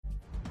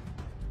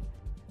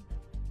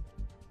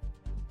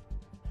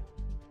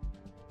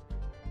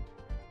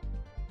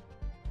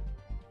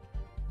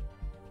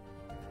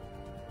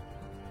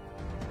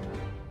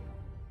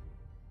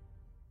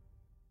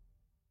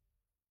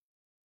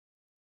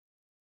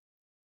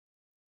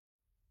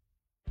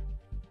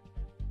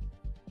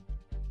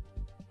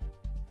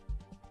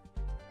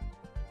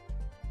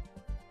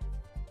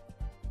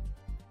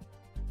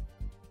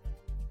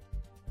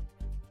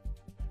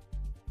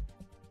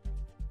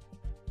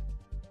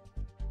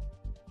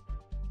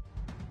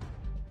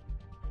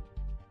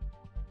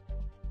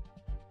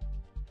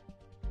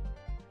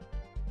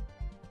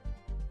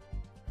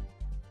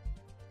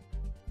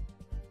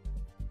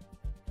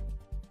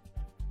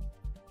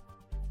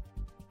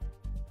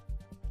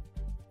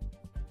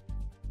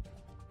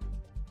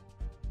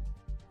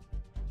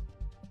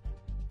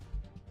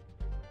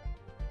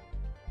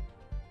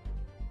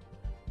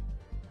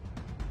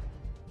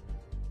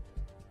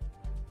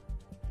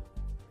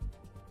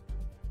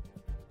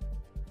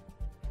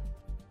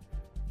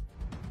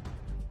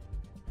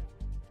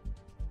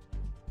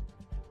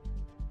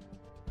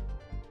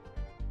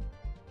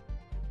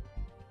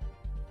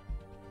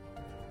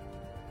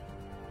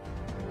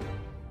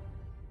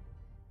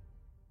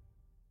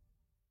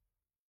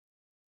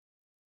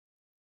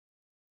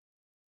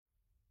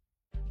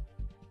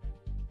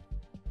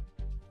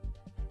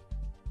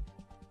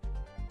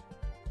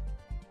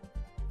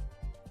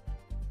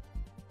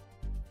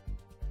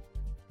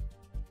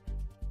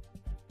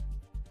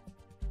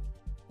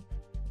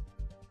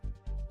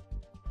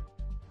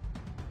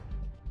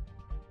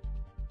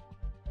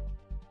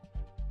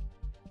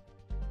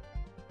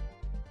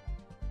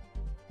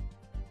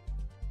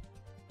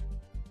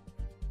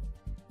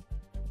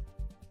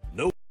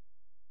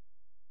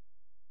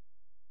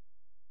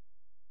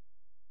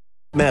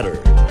matter.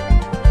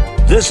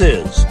 This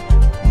is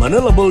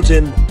Manila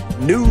Bulletin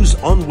News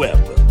on Web.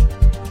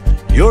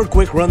 Your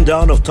quick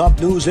rundown of top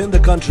news in the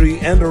country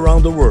and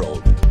around the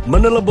world.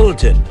 Manila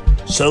Bulletin,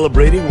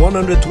 celebrating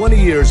 120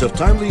 years of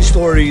timely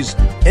stories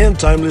and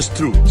timeless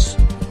truths.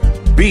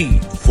 Be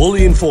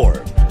fully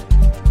informed.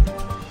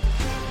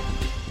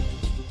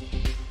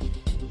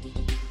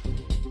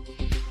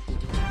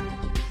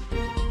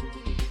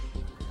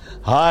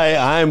 Hi,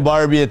 I'm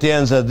Barbie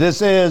Atienza.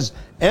 This is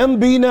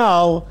MB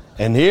Now,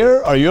 and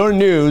here are your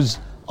news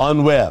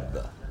on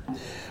web.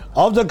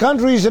 Of the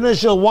country's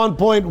initial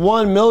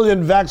 1.1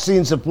 million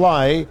vaccine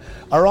supply,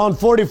 around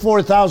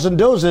 44,000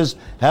 doses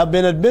have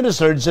been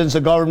administered since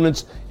the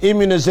government's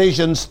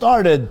immunization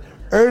started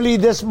early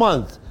this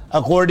month,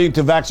 according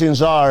to vaccine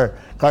czar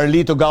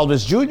Carlito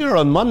Galvez Jr.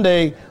 on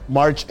Monday,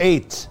 March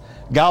 8.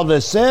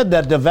 Galvez said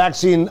that the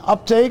vaccine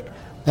uptake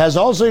has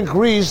also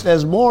increased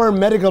as more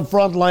medical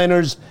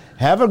frontliners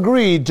have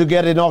agreed to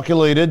get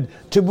inoculated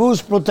to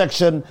boost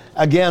protection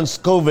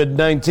against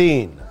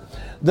COVID-19.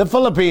 The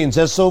Philippines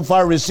has so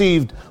far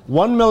received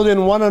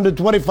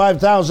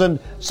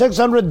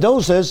 1,125,600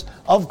 doses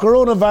of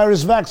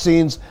coronavirus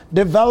vaccines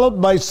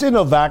developed by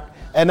Sinovac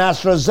and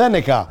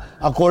AstraZeneca,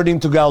 according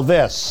to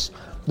Galvez.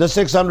 The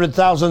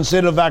 600,000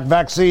 Sinovac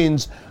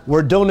vaccines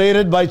were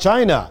donated by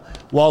China,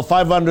 while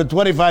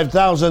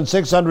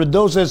 525,600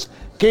 doses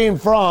came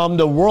from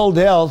the World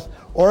Health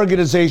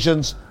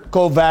Organization's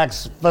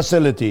COVAX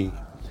facility.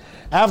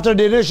 After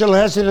the initial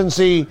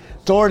hesitancy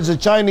towards the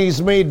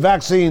Chinese-made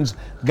vaccines,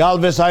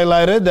 Galvez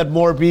highlighted that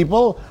more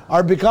people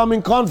are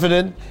becoming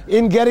confident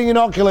in getting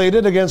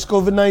inoculated against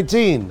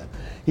COVID-19.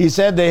 He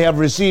said they have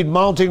received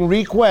mounting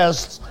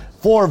requests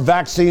for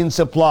vaccine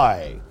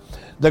supply.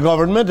 The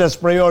government has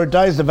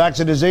prioritized the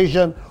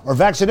vaccination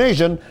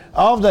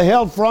of the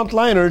health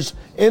frontliners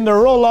in the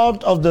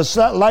rollout of the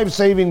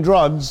life-saving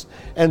drugs,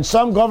 and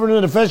some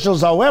government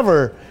officials,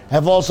 however,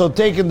 have also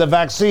taken the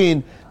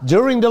vaccine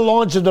during the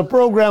launch of the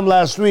program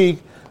last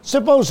week,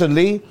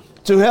 supposedly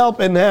to help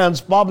enhance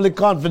public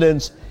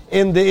confidence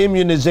in the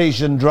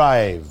immunization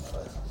drive.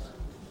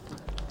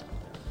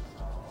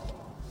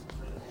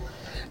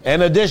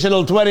 An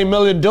additional 20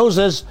 million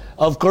doses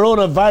of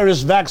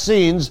coronavirus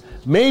vaccines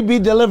may be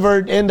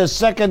delivered in the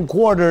second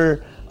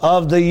quarter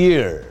of the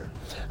year.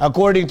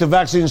 According to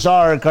vaccine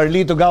czar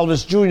Carlito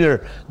Galvez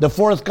Jr., the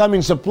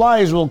forthcoming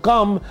supplies will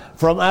come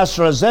from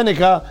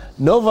AstraZeneca,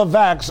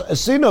 Novavax,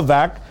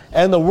 Sinovac,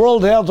 and the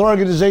World Health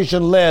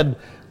Organization-led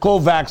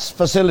COVAX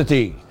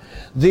facility.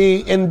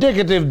 The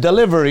indicative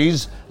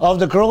deliveries of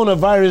the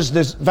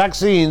coronavirus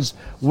vaccines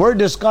were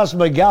discussed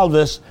by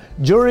Galvez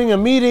during a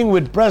meeting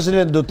with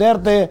President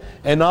Duterte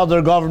and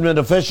other government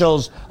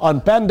officials on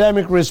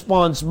pandemic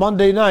response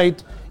Monday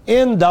night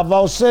in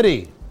Davao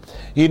City.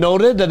 He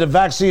noted that the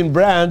vaccine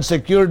brands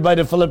secured by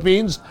the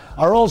Philippines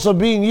are also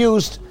being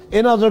used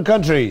in other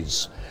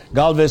countries.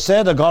 Galvez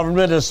said the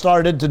government has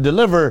started to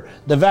deliver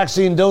the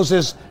vaccine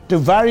doses to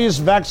various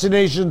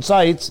vaccination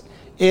sites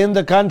in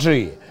the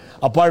country.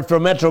 Apart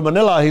from Metro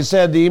Manila, he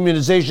said the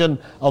immunization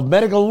of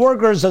medical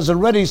workers has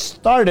already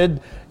started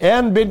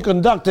and been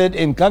conducted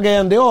in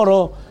Cagayan de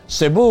Oro,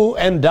 Cebu,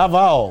 and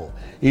Davao.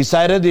 He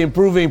cited the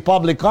improving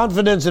public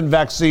confidence in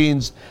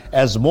vaccines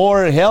as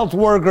more health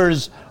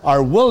workers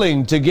are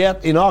willing to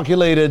get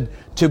inoculated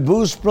to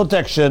boost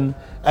protection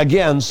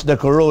against the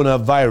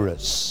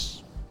coronavirus.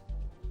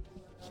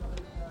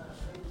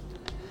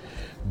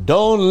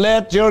 Don't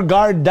let your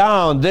guard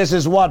down. This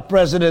is what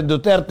President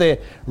Duterte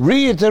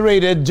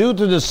reiterated due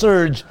to the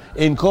surge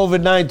in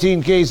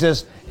COVID-19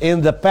 cases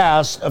in the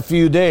past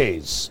few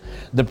days.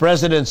 The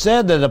president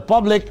said that the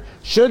public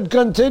should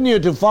continue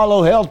to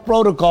follow health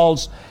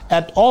protocols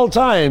at all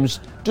times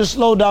to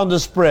slow down the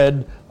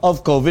spread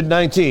of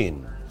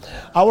COVID-19.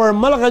 Our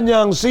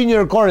Malacanang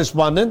senior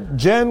correspondent,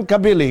 Jen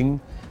Cabiling,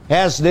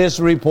 has this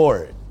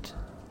report.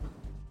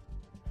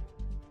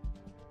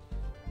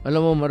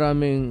 Alam mo,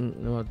 maraming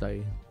namatay.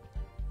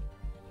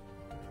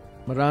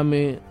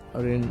 Marami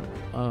rin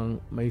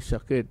ang may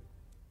sakit.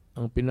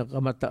 Ang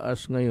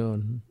pinakamataas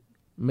ngayon,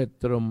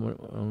 Metro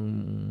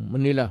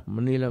Manila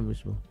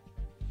mismo.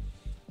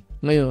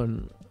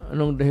 Ngayon,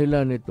 anong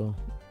dahilan nito?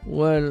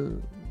 Well,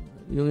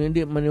 yung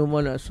hindi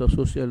maniwala sa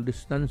social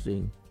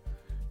distancing,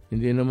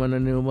 hindi naman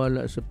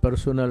naniwala sa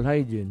personal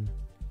hygiene.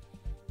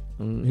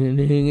 Ang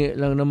hinihingi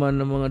lang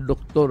naman ng mga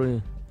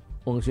doktor,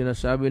 kung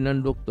sinasabi ng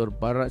doktor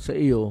para sa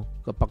iyo,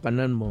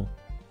 kapakanan mo,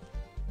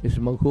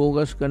 is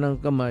maghugas ka ng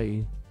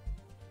kamay,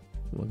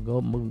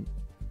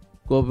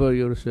 mag-cover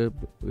yourself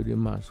with a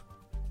mask.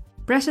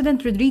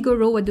 President Rodrigo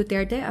Roa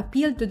Duterte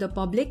appealed to the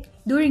public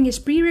during his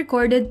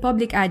pre-recorded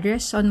public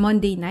address on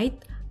Monday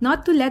night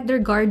not to let their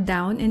guard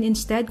down and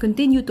instead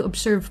continue to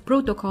observe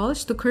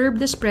protocols to curb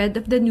the spread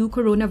of the new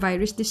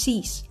coronavirus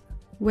disease.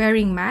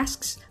 Wearing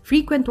masks,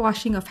 frequent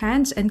washing of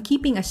hands, and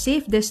keeping a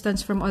safe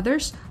distance from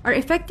others are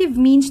effective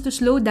means to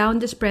slow down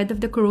the spread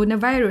of the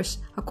coronavirus,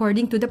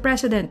 according to the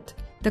president.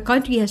 The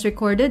country has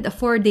recorded a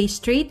 4-day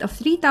straight of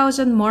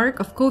 3,000 mark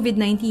of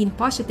COVID-19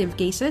 positive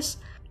cases,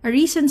 a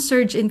recent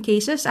surge in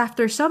cases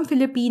after some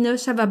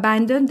Filipinos have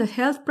abandoned the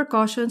health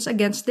precautions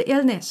against the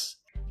illness.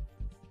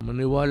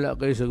 Maniwala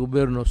kayo sa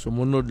gobyerno,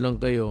 sumunod lang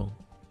kayo.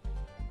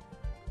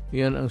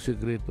 Yan ang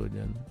sikreto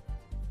diyan.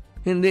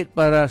 Hindi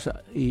para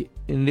sa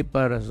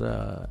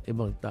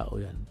ibang tao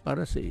yan,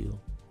 para sa iyo.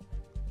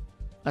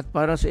 At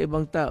para sa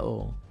ibang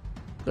tao,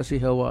 kasi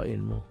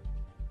hawain mo.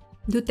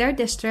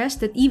 Duterte stressed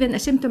that even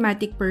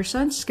asymptomatic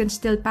persons can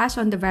still pass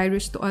on the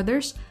virus to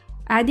others,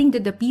 adding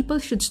that the people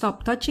should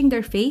stop touching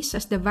their face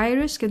as the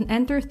virus can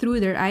enter through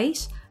their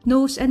eyes,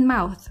 nose, and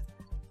mouth.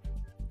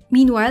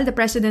 Meanwhile, the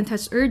president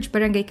has urged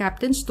barangay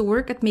captains to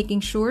work at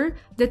making sure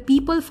that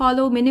people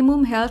follow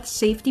minimum health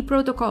safety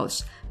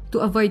protocols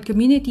to avoid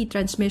community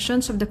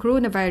transmissions of the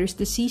coronavirus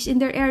disease in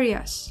their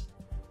areas.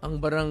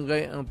 Ang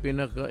barangay ang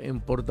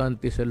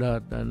pinaka-importante sa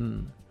lahat.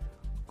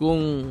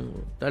 Kung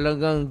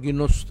talagang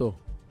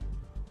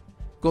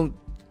kung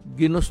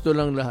ginusto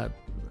lang lahat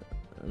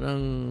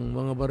ng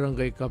mga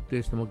barangay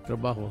captains na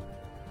magtrabaho,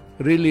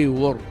 really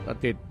work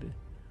at it,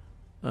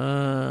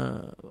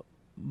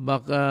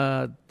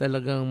 baka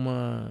talagang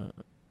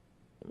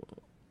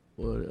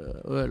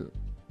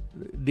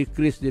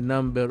decrease the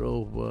number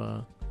of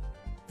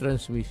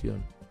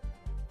transmission.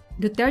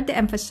 Duterte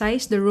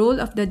emphasized the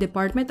role of the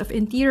Department of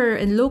Interior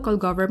and local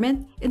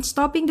government in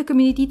stopping the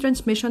community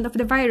transmission of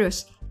the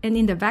virus and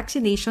in the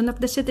vaccination of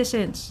the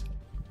citizens.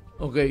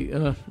 Okay,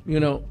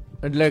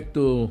 I'd like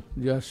to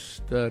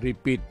just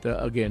repeat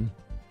again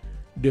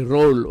the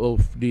role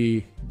of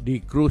the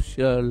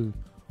crucial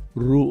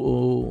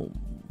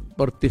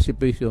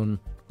participation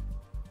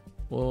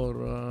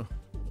or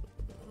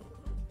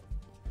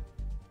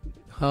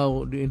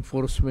how the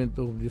enforcement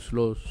of these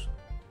laws,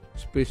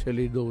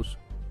 especially those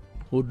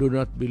who do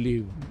not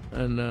believe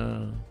and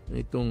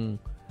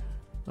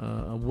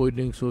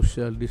avoiding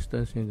social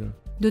distancing.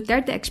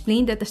 Duterte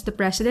explained that as the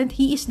president,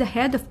 he is the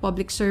head of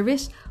public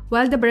service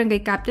while the barangay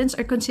captains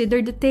are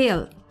considered the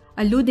tail,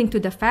 alluding to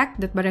the fact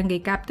that barangay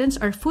captains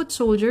are foot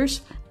soldiers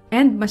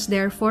and must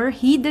therefore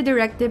heed the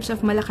directives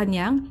of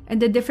Malacanang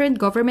and the different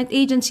government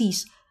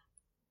agencies.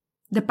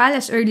 The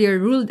palace earlier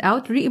ruled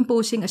out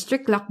reimposing a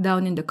strict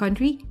lockdown in the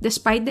country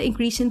despite the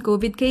increase in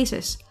COVID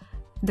cases.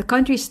 The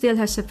country still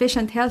has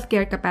sufficient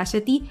healthcare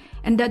capacity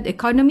and that the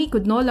economy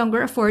could no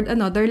longer afford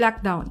another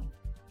lockdown.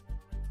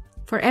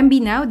 For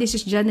MB Now, this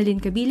is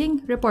Janeline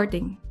Cabiling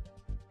reporting.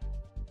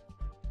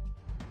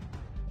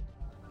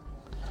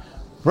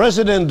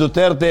 President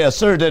Duterte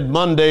asserted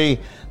Monday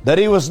that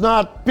he was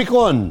not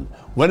pikon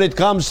when it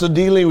comes to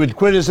dealing with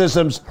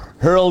criticisms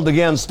hurled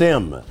against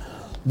him.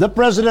 The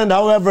president,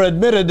 however,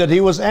 admitted that he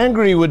was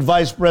angry with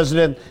Vice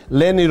President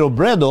Leni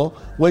Robredo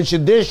when she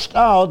dished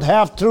out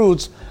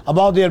half-truths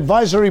about the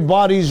advisory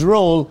body's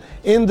role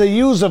in the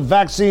use of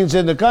vaccines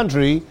in the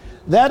country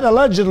that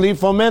allegedly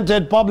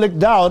fomented public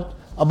doubt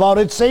about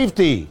its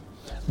safety.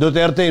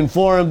 Duterte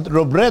informed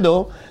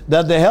Robredo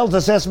that the Health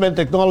Assessment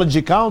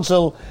Technology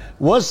Council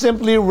was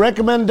simply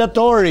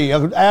recommendatory,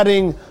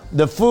 adding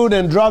the Food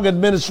and Drug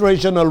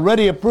Administration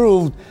already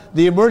approved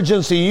the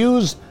emergency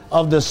use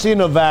of the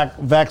Sinovac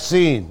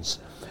vaccines.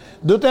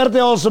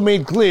 Duterte also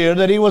made clear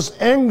that he was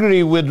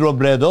angry with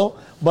Robredo,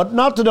 but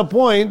not to the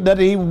point that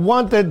he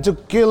wanted to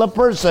kill a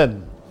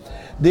person.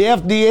 The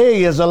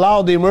FDA has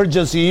allowed the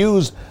emergency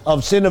use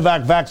of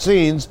Sinovac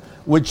vaccines,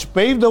 which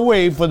paved the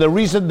way for the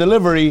recent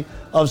delivery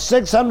of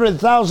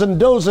 600,000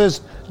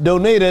 doses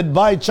donated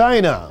by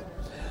China.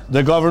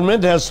 The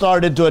government has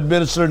started to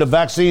administer the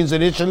vaccines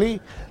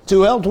initially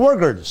to health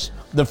workers,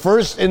 the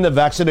first in the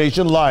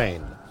vaccination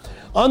line.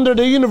 Under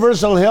the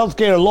Universal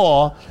Healthcare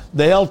Law,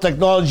 the health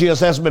technology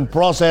assessment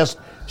process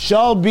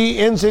shall be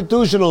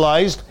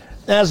institutionalized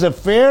as a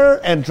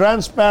fair and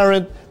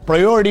transparent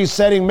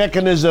priority-setting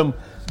mechanism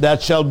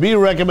that shall be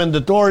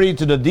recommendatory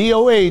to the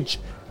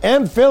DOH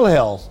and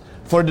PhilHealth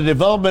for the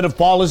development of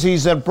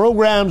policies and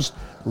programs,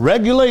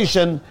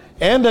 regulation,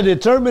 and the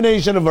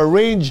determination of a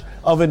range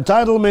of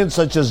entitlements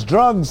such as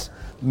drugs,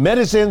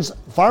 medicines,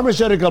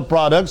 pharmaceutical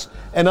products,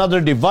 and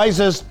other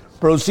devices,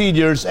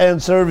 procedures,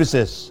 and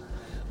services.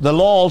 The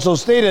law also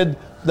stated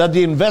that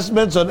the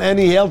investments on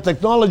any health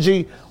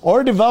technology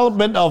or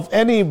development of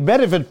any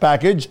benefit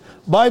package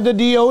by the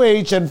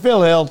DOH and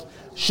PhilHealth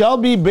shall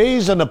be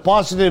based on the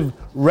positive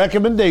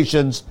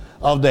recommendations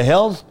of the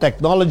Health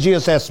Technology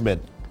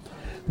Assessment.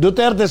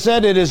 Duterte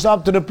said it is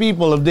up to the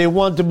people if they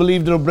want to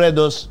believe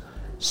Robredo's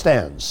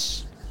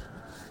stance.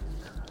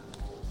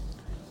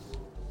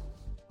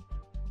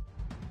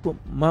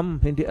 Ma'am,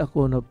 hindi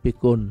ako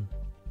napikon.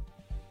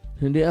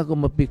 Hindi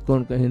ako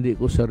mapikon kaya hindi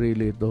ko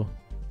sarili ito.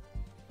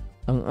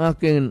 Ang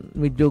akin,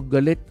 medyo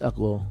galit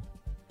ako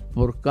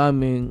for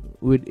coming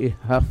with a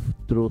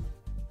half-truth.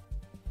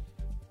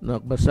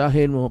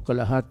 Basahin mo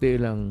kalahati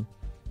lang,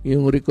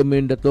 yung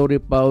recommendatory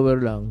power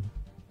lang,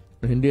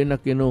 na hindi na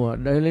kinuha.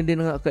 Dahil hindi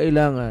na nga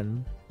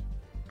kailangan,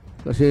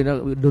 kasi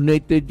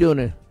donated yun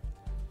eh.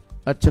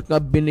 At saka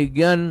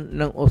binigyan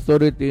ng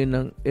authority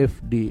ng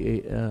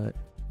FDA.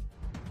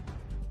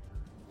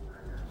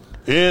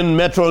 In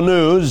Metro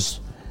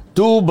News,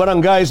 2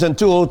 barangays and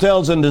 2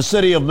 hotels in the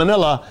city of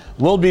Manila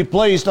will be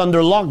placed under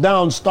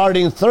lockdown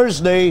starting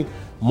Thursday,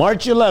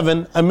 March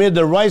 11, amid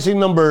the rising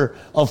number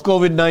of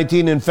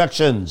COVID-19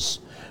 infections.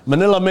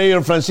 Manila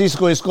Mayor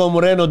Francisco Isko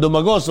Moreno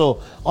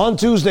Dumagoso on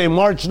Tuesday,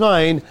 March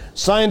 9,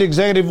 signed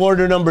Executive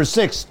Order Number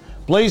 6,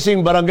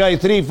 placing Barangay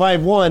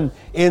 351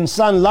 in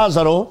San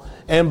Lazaro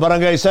and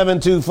Barangay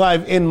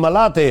 725 in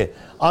Malate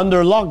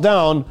under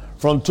lockdown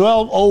from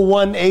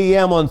 12:01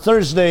 a.m. on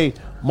Thursday,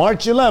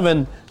 March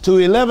 11 to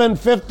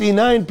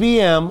 11:59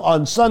 p.m.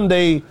 on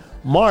Sunday,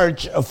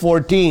 March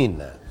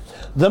 14.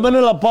 The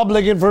Manila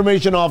Public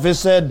Information Office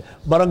said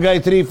Barangay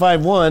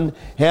 351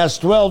 has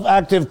 12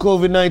 active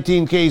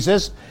COVID-19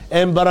 cases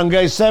and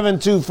Barangay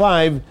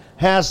 725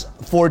 has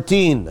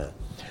 14.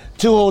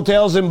 2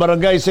 hotels in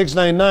Barangay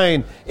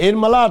 699 in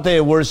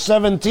Malate where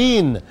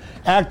 17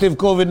 active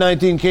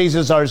COVID-19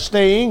 cases are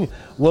staying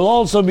will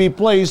also be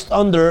placed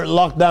under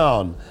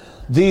lockdown.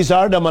 These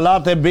are the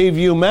Malate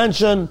Bayview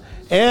Mansion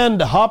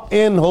and Hop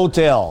Inn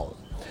Hotel.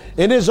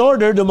 In his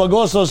order,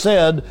 Dumagoso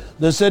said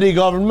the city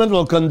government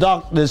will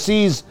conduct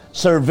disease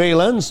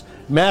surveillance,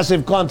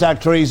 massive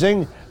contact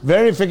tracing,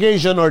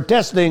 verification or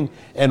testing,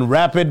 and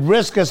rapid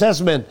risk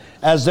assessment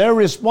as their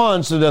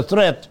response to the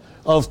threat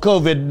of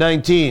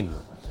COVID-19.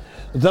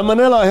 The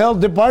Manila Health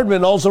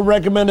Department also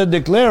recommended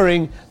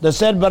declaring the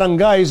said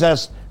barangays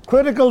as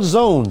critical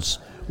zones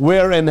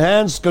where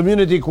enhanced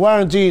community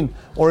quarantine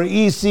or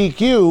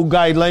ECQ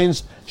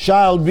guidelines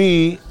shall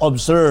be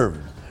observed.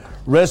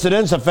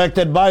 Residents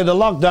affected by the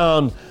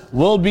lockdown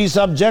will be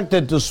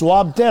subjected to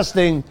swab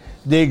testing,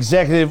 the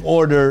executive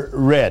order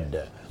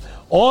read.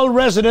 All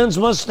residents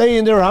must stay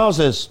in their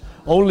houses.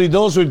 Only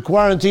those with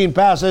quarantine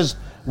passes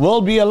will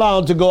be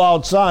allowed to go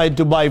outside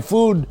to buy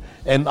food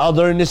and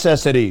other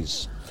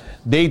necessities.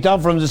 Data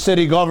from the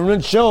city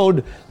government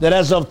showed that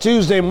as of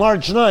Tuesday,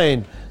 March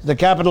 9, the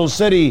capital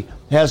city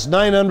has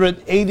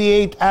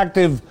 988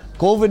 active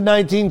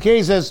COVID-19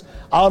 cases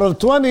out of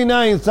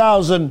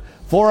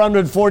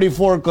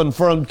 29,444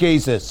 confirmed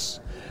cases.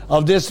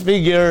 Of this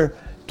figure,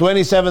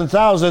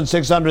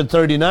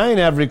 27,639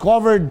 have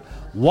recovered,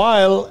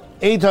 while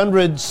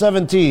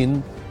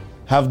 817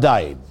 have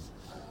died.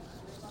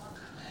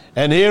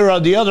 And here are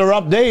the other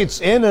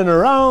updates in and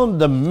around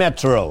the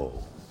metro.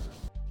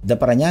 The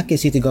Parañaque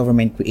City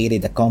Government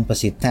created a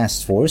composite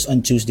task force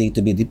on Tuesday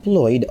to be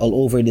deployed all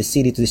over the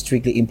city to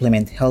strictly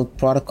implement health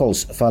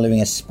protocols following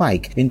a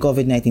spike in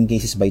COVID-19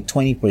 cases by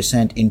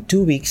 20% in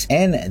 2 weeks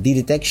and the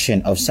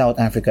detection of South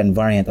African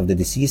variant of the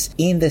disease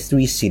in the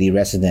 3 city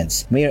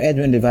residents. Mayor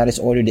Edwin Olivares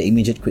ordered the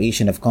immediate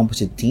creation of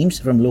composite teams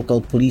from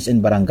local police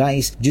and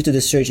barangays due to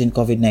the surge in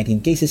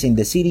COVID-19 cases in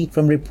the city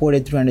from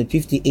reported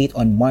 358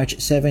 on March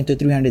 7 to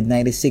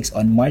 396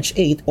 on March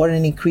 8, or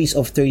an increase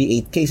of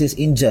 38 cases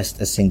in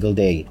just a single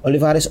day.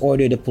 Olivares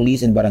ordered the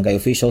police and barangay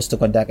officials to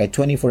conduct a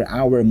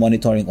 24-hour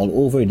monitoring all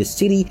over the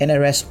city and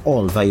arrest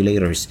all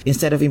violators.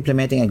 Instead of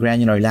implementing a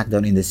granular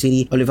lockdown in the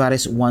city,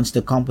 Olivares wants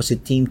the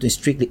composite team to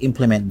strictly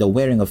implement the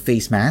wearing of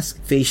face masks,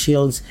 face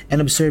shields, and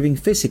observing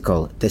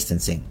physical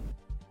distancing.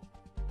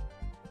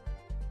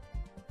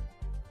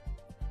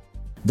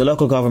 The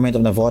local government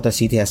of Navotas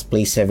City has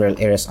placed several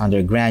areas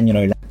under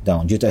granular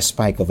lockdown due to a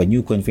spike of a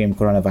new confirmed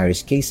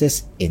coronavirus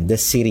cases in the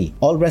city.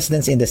 All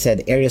residents in the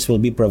said areas will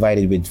be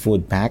provided with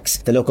food packs.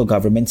 The local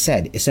government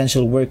said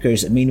essential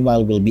workers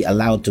meanwhile will be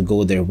allowed to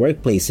go their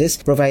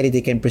workplaces provided they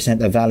can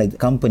present a valid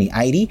company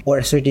ID or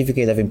a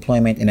certificate of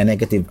employment and a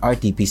negative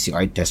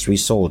RT-PCR test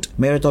result.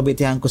 Mayor Toby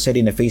Tiangco said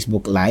in a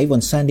Facebook Live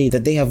on Sunday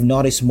that they have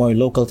noticed more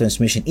local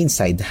transmission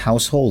inside the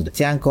household.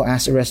 Tiangco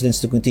asked residents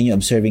to continue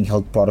observing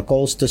health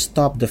protocols to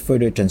stop the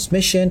further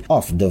transmission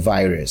of the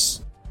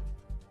virus.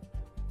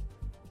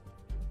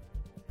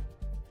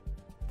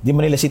 The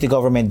Manila City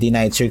Government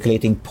denied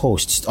circulating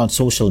posts on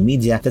social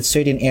media that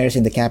certain areas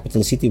in the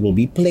capital city will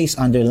be placed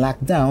under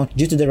lockdown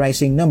due to the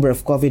rising number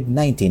of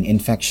COVID-19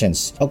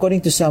 infections. According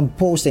to some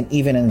posts and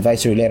even an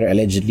advisory letter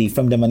allegedly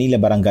from the Manila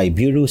Barangay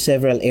Bureau,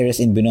 several areas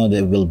in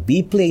Binondo will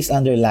be placed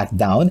under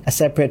lockdown. A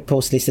separate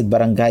post listed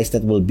barangays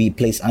that will be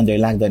placed under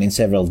lockdown in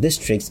several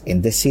districts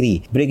in the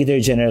city. Brigadier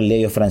General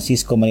Leo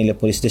Francisco, Manila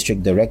Police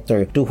District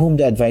Director, to whom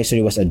the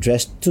advisory was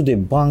addressed, to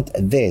debunk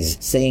this,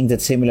 saying that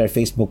similar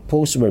Facebook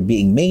posts were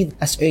being made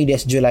as early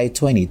as July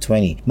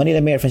 2020. Manila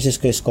Mayor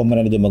Francisco Isko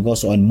Moreno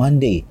Dumagoso on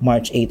Monday,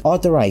 March 8,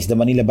 authorized the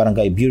Manila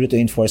Barangay Bureau to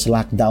enforce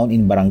lockdown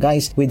in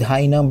barangays with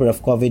high number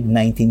of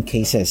COVID-19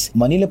 cases.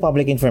 Manila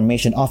Public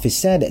Information Office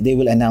said they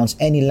will announce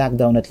any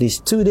lockdown at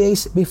least 2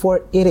 days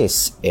before it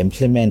is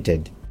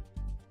implemented.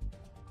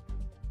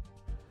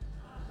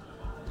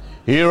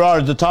 Here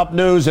are the top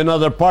news in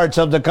other parts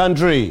of the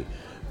country.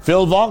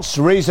 Philvox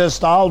raises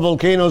Taal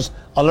Volcano's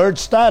alert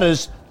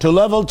status to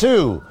level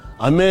 2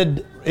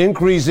 amid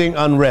increasing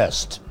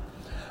unrest.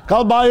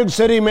 Calbayog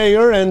City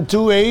Mayor and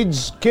 2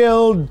 aides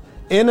killed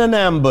in an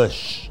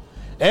ambush.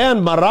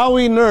 And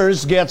Marawi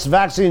nurse gets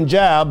vaccine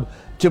jab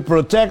to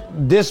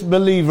protect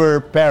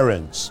disbeliever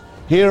parents.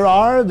 Here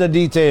are the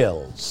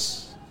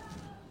details.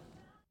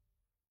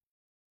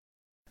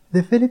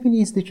 The Philippine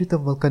Institute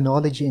of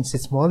Volcanology and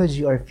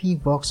Seismology, or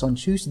PHIVOLCS, on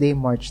Tuesday,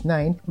 March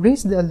 9,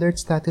 raised the alert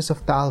status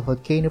of Taal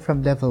volcano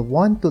from level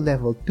 1 to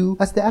level 2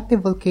 as the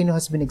active volcano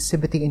has been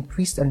exhibiting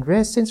increased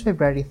unrest since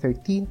February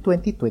 13,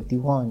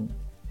 2021.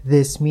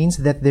 This means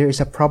that there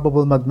is a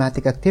probable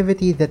magmatic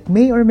activity that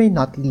may or may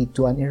not lead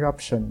to an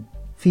eruption.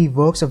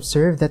 PHIVOLCS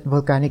observed that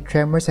volcanic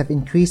tremors have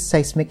increased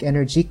seismic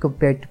energy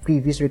compared to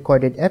previous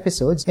recorded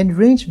episodes and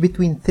range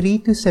between 3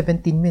 to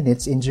 17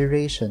 minutes in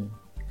duration.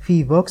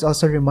 PHIVOLCS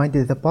also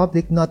reminded the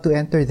public not to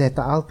enter the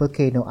Taal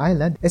volcano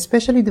island,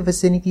 especially the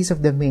vicinities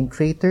of the main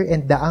crater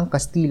and Daang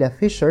Castilla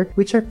fissure,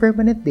 which are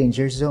permanent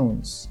danger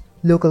zones.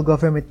 Local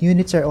government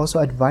units are also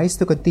advised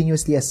to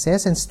continuously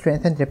assess and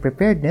strengthen the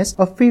preparedness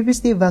of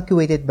previously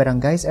evacuated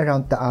barangays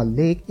around Taal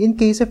Lake in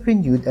case of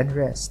renewed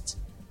unrest.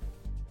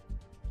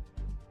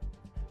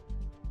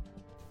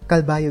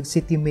 Calbayog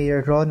City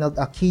Mayor Ronald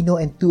Aquino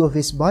and 2 of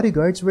his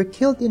bodyguards were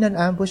killed in an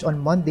ambush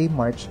on Monday,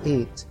 March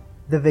 8.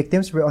 The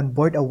victims were on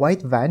board a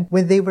white van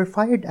when they were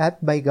fired at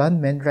by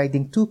gunmen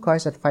riding 2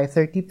 cars at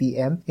 5:30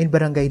 p.m. in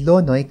Barangay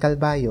Lonoy,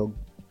 Calbayog.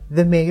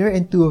 The mayor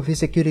and 2 of his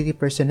security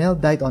personnel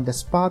died on the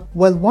spot,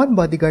 while 1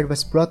 bodyguard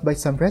was brought by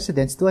some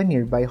residents to a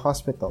nearby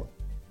hospital.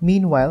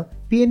 Meanwhile,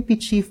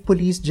 PNP Chief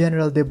Police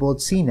General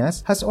Debold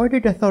Sinas has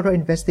ordered a thorough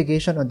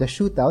investigation on the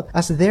shootout,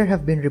 as there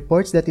have been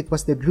reports that it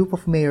was the group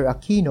of Mayor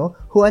Aquino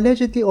who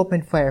allegedly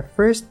opened fire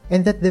first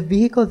and that the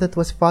vehicle that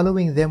was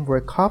following them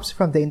were cops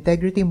from the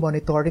Integrity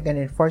Monitoring and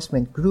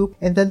Enforcement Group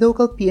and the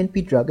local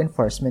PNP Drug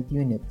Enforcement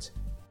Unit.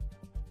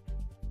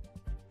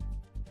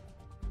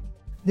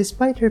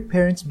 Despite her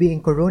parents being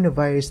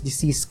coronavirus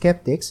disease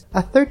skeptics, a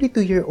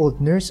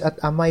 32-year-old nurse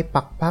at Amay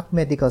Pakpak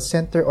Medical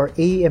Center, or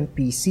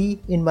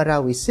AMPC, in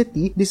Marawi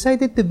City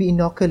decided to be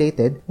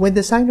inoculated when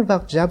the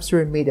Sinovac jabs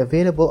were made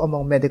available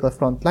among medical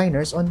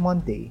frontliners on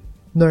Monday.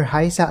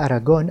 Norhaisa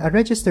Aragon, a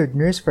registered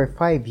nurse for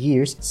 5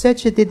 years, said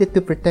she did it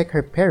to protect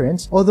her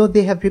parents, although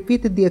they have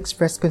repeatedly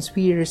expressed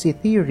conspiracy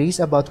theories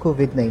about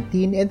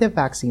COVID-19 and the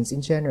vaccines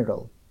in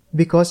general.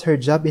 Because her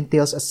job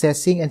entails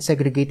assessing and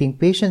segregating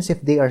patients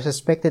if they are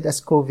suspected as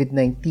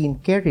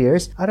COVID-19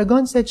 carriers,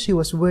 Aragon said she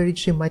was worried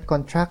she might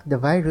contract the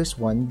virus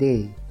one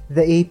day.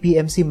 The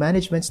APMC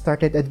management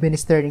started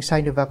administering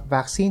Sinovac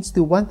vaccines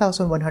to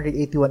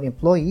 1,181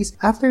 employees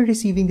after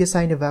receiving the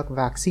Sinovac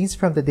vaccines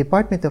from the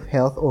Department of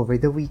Health over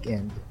the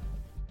weekend.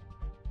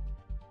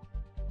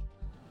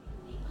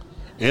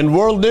 In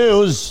world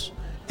news,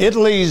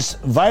 Italy's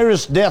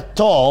virus death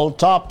toll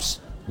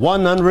tops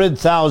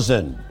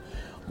 100,000.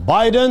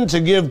 Biden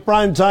to give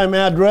primetime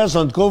address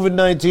on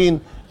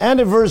COVID-19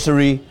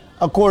 anniversary,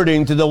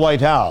 according to the White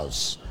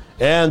House.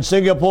 And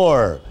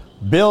Singapore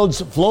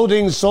builds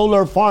floating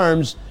solar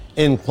farms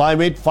in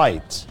climate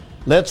fight.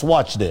 Let's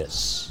watch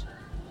this.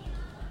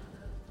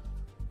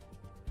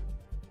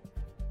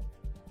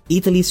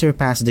 Italy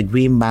surpassed the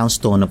grim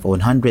milestone of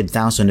 100,000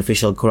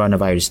 official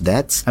coronavirus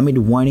deaths amid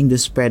warning the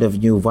spread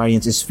of new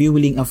variants is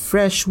fueling a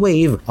fresh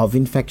wave of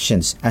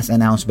infections, as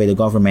announced by the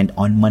government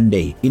on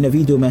Monday. In a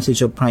video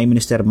message of Prime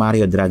Minister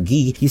Mario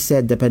Draghi, he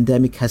said the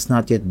pandemic has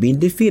not yet been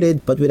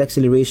defeated, but with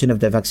acceleration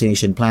of the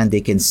vaccination plan,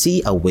 they can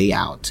see a way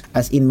out.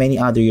 As in many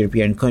other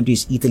European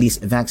countries, Italy's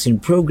vaccine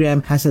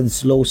program has had a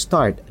slow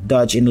start,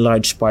 dodged in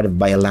large part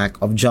by a lack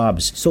of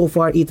jobs. So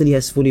far, Italy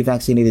has fully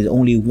vaccinated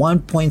only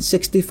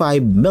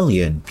 1.65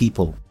 million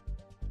people.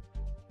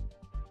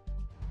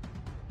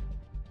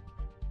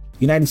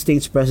 United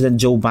States President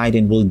Joe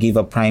Biden will give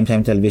a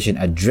primetime television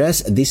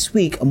address this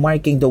week,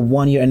 marking the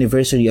 1-year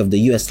anniversary of the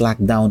U.S.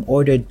 lockdown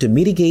ordered to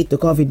mitigate the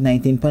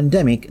COVID-19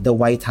 pandemic, the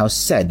White House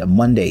said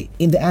Monday.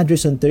 In the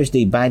address on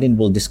Thursday, Biden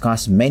will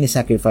discuss many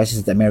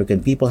sacrifices that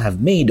American people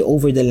have made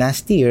over the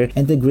last year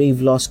and the grave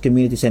loss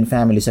communities and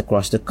families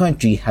across the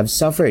country have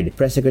suffered,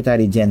 Press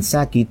Secretary Jen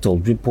Psaki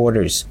told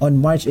reporters. On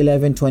March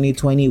 11,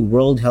 2020,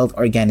 World Health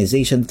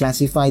Organization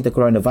classified the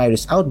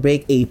coronavirus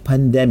outbreak a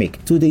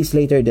pandemic. 2 days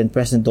later, then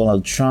President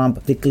Donald Trump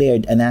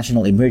declared a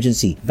national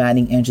emergency,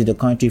 banning entry to the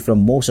country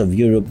from most of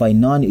Europe by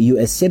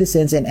non-US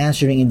citizens and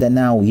ushering in the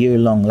now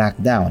year-long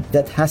lockdown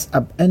that has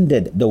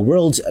upended the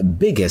world's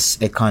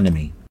biggest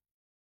economy.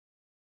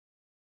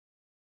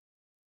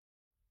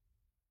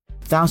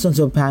 Thousands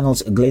of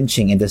panels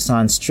glinting in the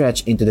sun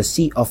stretch into the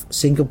Sea of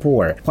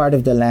Singapore, part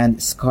of the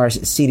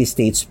land-scarce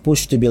city-states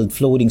push to build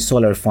floating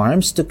solar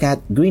farms to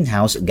cut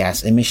greenhouse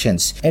gas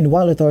emissions. And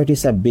while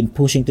authorities have been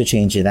pushing to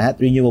change that,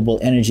 renewable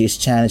energy is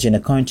challenged in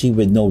a country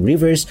with no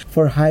rivers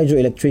for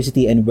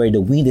hydroelectricity and where the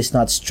wind is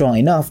not strong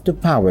enough to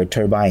power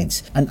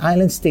turbines. An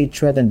island state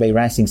threatened by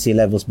rising sea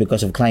levels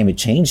because of climate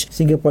change,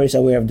 Singapore is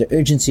aware of the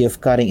urgency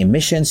of cutting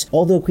emissions,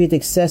 although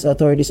critics say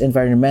authorities'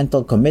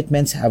 environmental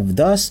commitments have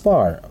thus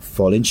far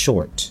fallen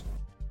short.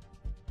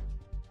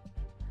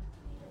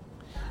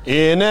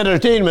 In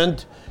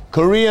entertainment,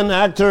 Korean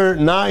actor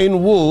Na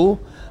In-woo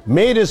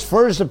made his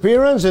first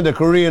appearance in the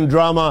Korean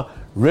drama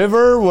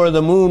River Where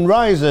the Moon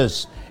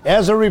Rises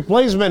as a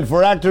replacement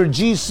for actor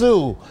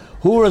Jisoo,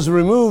 who was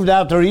removed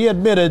after he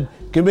admitted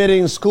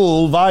committing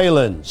school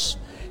violence.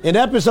 In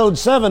episode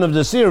 7 of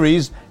the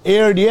series,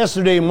 aired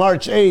yesterday,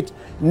 March 8,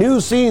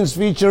 new scenes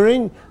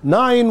featuring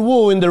Na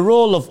In-woo in the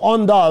role of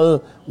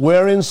Ondal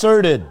were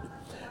inserted.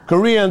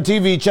 Korean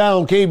TV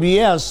channel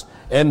KBS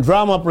and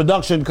drama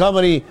production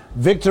company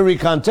Victory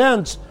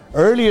Content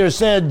earlier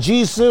said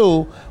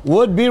Jisoo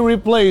would be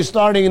replaced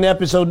starting in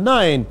episode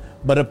 9,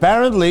 but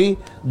apparently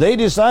they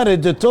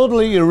decided to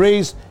totally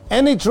erase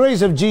any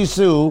trace of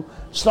Jisoo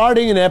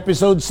starting in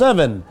episode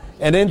 7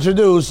 and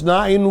introduce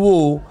Na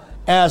In-woo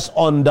as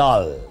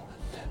Ondal.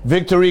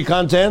 Victory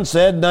Content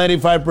said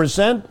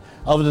 95%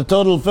 of the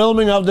total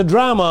filming of the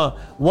drama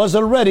was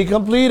already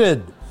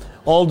completed.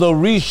 Although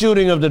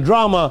reshooting of the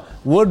drama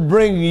would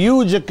bring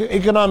huge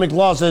economic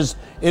losses,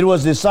 it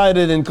was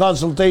decided in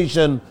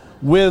consultation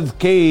with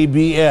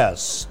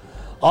KBS.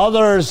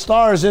 Other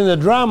stars in the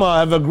drama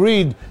have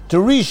agreed to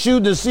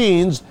reshoot the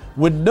scenes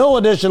with no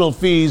additional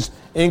fees,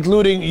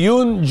 including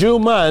Yoon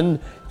Joo-man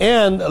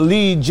and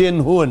Lee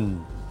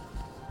Jin-hoon.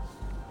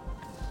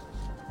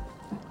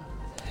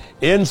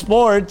 In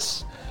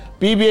sports,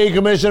 PBA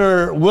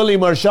Commissioner Willie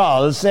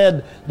Marshall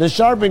said the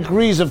sharp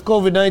increase of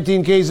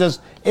COVID-19 cases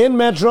in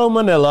Metro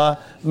Manila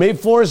may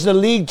force the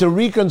league to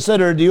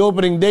reconsider the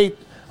opening date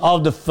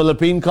of the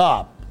Philippine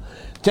Cup.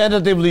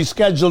 Tentatively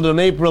scheduled on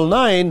April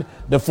 9,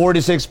 the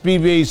 46th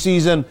PBA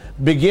season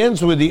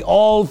begins with the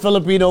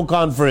All-Filipino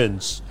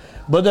Conference.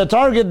 But the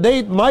target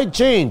date might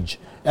change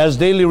as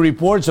daily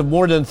reports of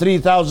more than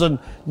 3,000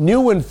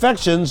 new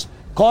infections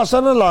cause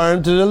an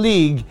alarm to the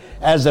league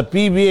as the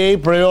PBA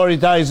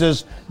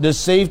prioritizes the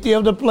safety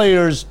of the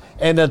players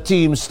and the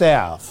team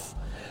staff.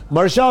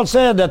 Marshall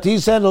said that he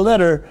sent a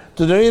letter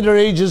to the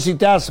Interagency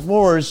Task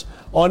Force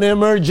on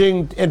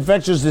Emerging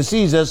Infectious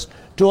Diseases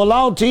to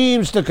allow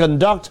teams to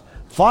conduct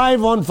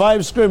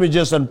 5-on-5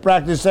 scrimmages and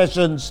practice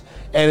sessions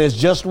and is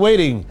just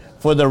waiting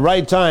for the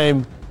right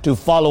time to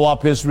follow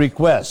up his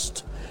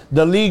request.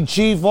 The league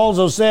chief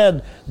also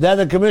said that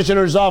the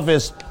commissioner's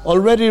office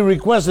already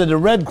requested the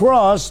Red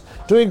Cross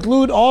to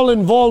include all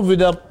involved with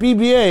the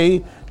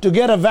PBA to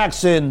get a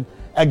vaccine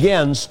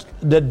against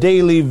the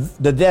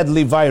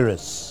deadly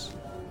virus.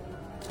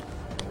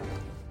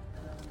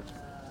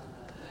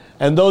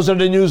 And those are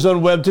the news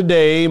on Web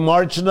today,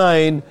 March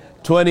 9,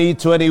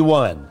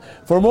 2021.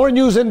 For more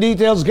news and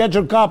details, get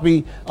your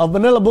copy of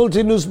Manila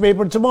Bulletin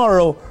newspaper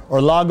tomorrow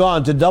or log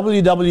on to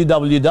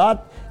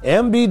www.mb.com.ph.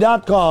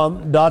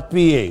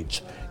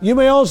 You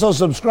may also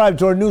subscribe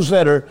to our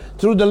newsletter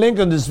through the link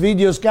on this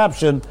video's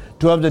caption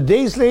to have the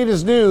day's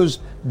latest news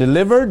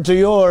delivered to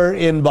your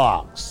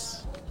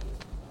inbox.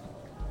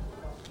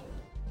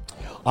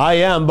 I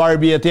am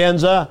Barbie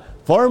Atienza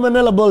for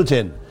Manila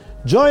Bulletin.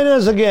 Join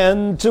us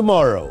again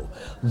tomorrow.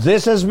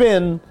 This has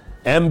been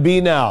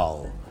MB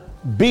Now.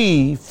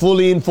 Be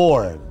fully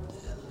informed.